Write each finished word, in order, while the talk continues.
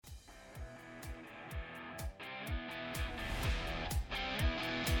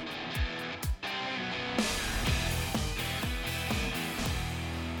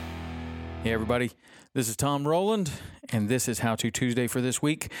Hey, everybody. This is Tom Rowland, and this is How To Tuesday for this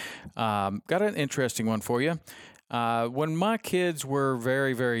week. Got an interesting one for you. When my kids were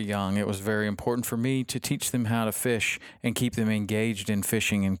very, very young, it was very important for me to teach them how to fish and keep them engaged in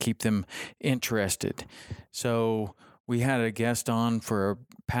fishing and keep them interested. So we had a guest on for a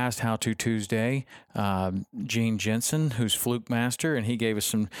past How To Tuesday, Gene Jensen, who's Fluke Master, and he gave us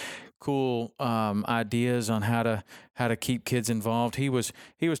some cool ideas on how to keep kids involved. He was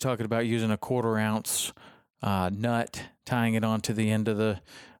talking about using a 1/4 ounce nut, tying it onto the end of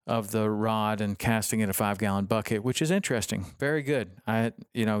the rod and casting it a 5-gallon bucket, which is interesting. Very good.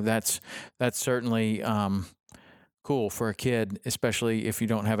 That's certainly cool for a kid, especially if you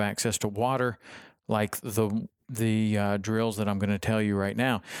don't have access to water, like the drills that I'm going to tell you right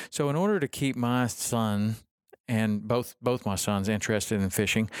now. So, in order to keep my son and both my sons interested in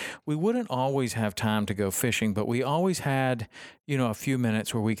fishing, we wouldn't always have time to go fishing, but we always had, a few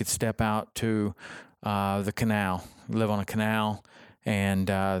minutes where we could step out to the canal. We live on a canal, and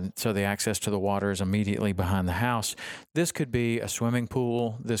so the access to the water is immediately behind the house. This could be a swimming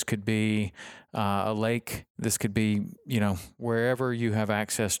pool. This could be a lake. This could be, wherever you have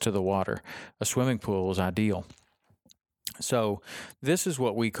access to the water. A swimming pool is ideal. So this is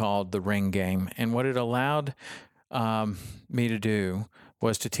what we called the ring game, and what it allowed me to do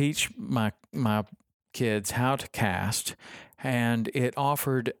was to teach my kids how to cast, and it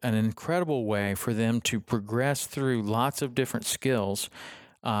offered an incredible way for them to progress through lots of different skills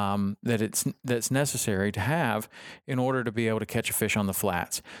that's necessary to have in order to be able to catch a fish on the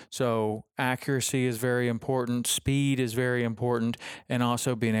flats. So accuracy is very important, speed is very important, and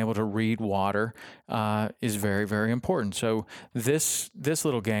also being able to read water is very, very important. So this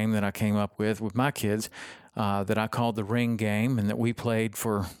little game that I came up with my kids, that I called the ring game, and that we played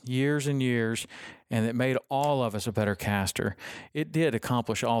for years and years, and it made all of us a better caster. It did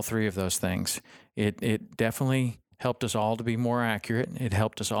accomplish all three of those things. It definitely helped us all to be more accurate. It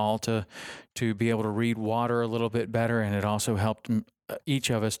helped us all to be able to read water a little bit better, and it also helped each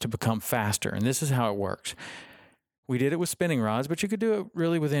of us to become faster. And this is how it works. We did it with spinning rods, but you could do it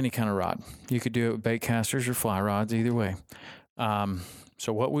really with any kind of rod. You could do it with bait casters or fly rods, either way.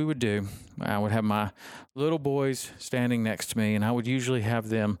 So what we would do, I would have my little boys standing next to me, and I would usually have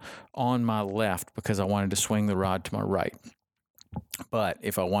them on my left because I wanted to swing the rod to my right. But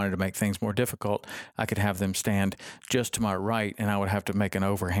if I wanted to make things more difficult, I could have them stand just to my right, and I would have to make an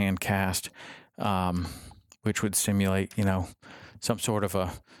overhand cast, which would simulate, some sort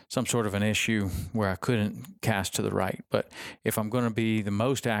of an issue where I couldn't cast to the right. But if I'm going to be the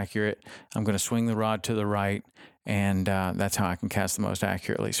most accurate, I'm going to swing the rod to the right, and that's how I can cast the most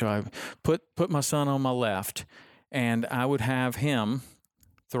accurately. So I put my son on my left, and I would have him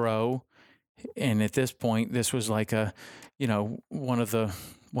throw. And at this point, this was like one of the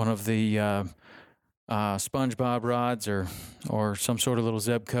SpongeBob rods or some sort of little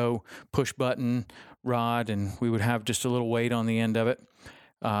Zebco push button rod, and we would have just a little weight on the end of it,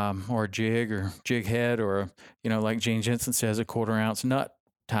 or a jig or jig head, or like Gene Jensen says, a 1/4 ounce nut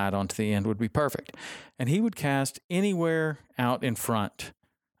tied onto the end would be perfect. And he would cast anywhere out in front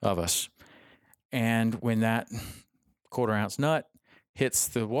of us. And when that 1/4 ounce nut hits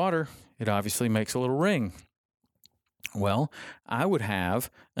the water, it obviously makes a little ring. Well, I would have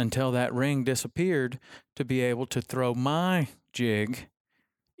until that ring disappeared to be able to throw my jig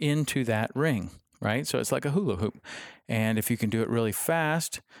into that ring, right? So it's like a hula hoop. And if you can do it really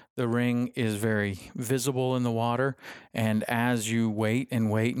fast, the ring is very visible in the water. And as you wait and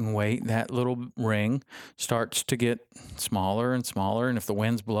wait and wait, that little ring starts to get smaller and smaller. And if the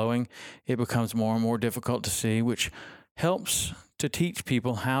wind's blowing, it becomes more and more difficult to see, which helps to teach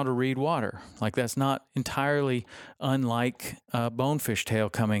people how to read water. Like, that's not entirely unlike a bonefish tail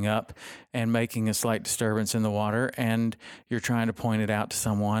coming up and making a slight disturbance in the water, and you're trying to point it out to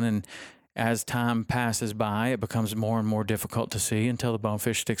someone, and as time passes by, it becomes more and more difficult to see until the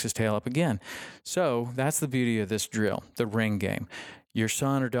bonefish sticks his tail up again. So that's the beauty of this drill, the ring game. Your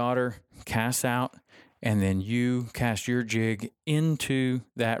son or daughter casts out, and then you cast your jig into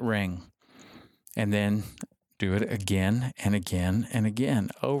that ring, and then do it again and again and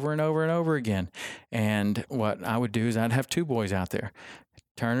again, over and over and over again. And what I would do is I'd have two boys out there,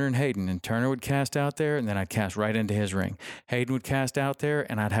 Turner and Hayden, and Turner would cast out there, and then I'd cast right into his ring. Hayden would cast out there,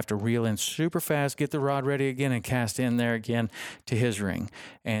 and I'd have to reel in super fast, get the rod ready again, and cast in there again to his ring.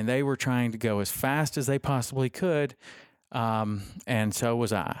 And they were trying to go as fast as they possibly could, and so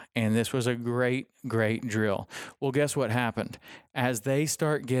was I. And this was a great, great drill. Well, guess what happened? As they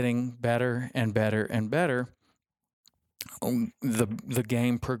start getting better and better and better, the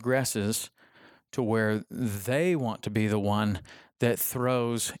game progresses to where they want to be the one that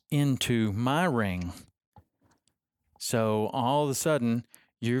throws into my ring. So all of a sudden,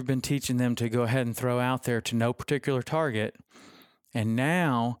 you've been teaching them to go ahead and throw out there to no particular target. And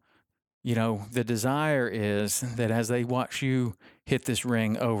now, the desire is that as they watch you hit this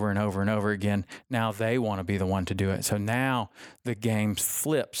ring over and over and over again, now they want to be the one to do it. So now the game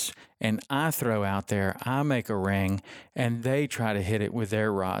flips and I throw out there, I make a ring, and they try to hit it with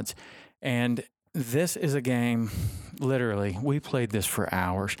their rods. And this is a game, literally, we played this for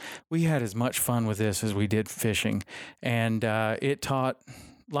hours. We had as much fun with this as we did fishing. And it taught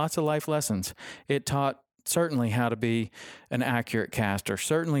lots of life lessons. It taught certainly how to be an accurate caster,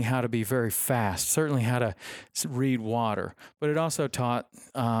 certainly how to be very fast, certainly how to read water. But it also taught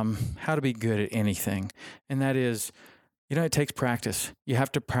how to be good at anything. And that is, it takes practice. You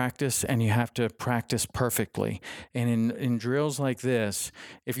have to practice, and you have to practice perfectly. And in drills like this,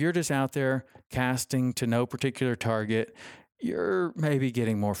 if you're just out there casting to no particular target, you're maybe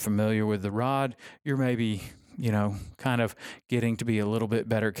getting more familiar with the rod. You're maybe, kind of getting to be a little bit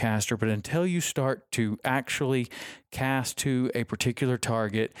better caster. But until you start to actually cast to a particular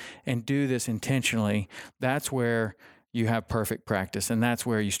target and do this intentionally, that's where you have perfect practice, and that's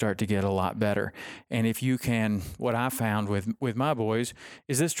where you start to get a lot better. And if you can, what I found with my boys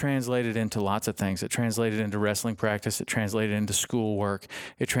is this translated into lots of things. It translated into wrestling practice. It translated into schoolwork.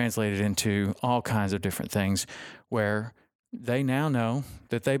 It translated into all kinds of different things where they now know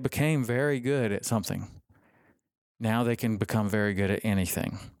that they became very good at something. Now they can become very good at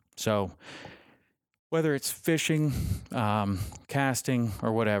anything. So whether it's fishing, casting,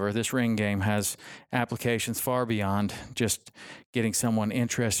 or whatever, this ring game has applications far beyond just getting someone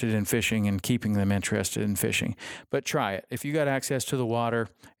interested in fishing and keeping them interested in fishing. But try it. If you got access to the water,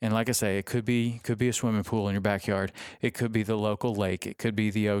 and like I say, it could be a swimming pool in your backyard. It could be the local lake. It could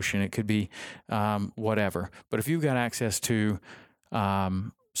be the ocean. It could be whatever. But if you've got access to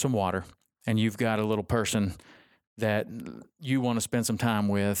some water, and you've got a little person that you want to spend some time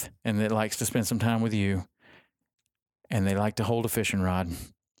with, and that likes to spend some time with you, and they like to hold a fishing rod,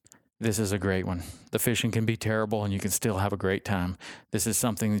 this is a great one. The fishing can be terrible, and you can still have a great time. This is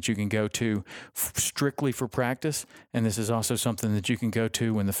something that you can go to strictly for practice, and this is also something that you can go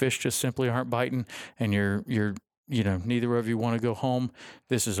to when the fish just simply aren't biting, and you're neither of you want to go home.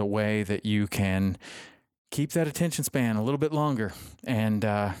 This is a way that you can keep that attention span a little bit longer. And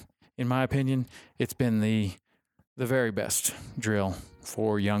in my opinion, it's been the very best drill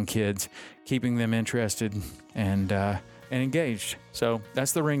for young kids, keeping them interested and engaged. So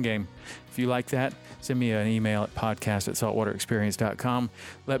that's the ring game. If you like that, send me an email at podcast@saltwaterexperience.com.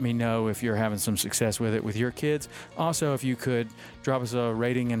 Let me know if you're having some success with it with your kids. Also, if you could drop us a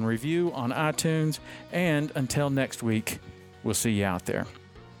rating and review on iTunes. And until next week, we'll see you out there.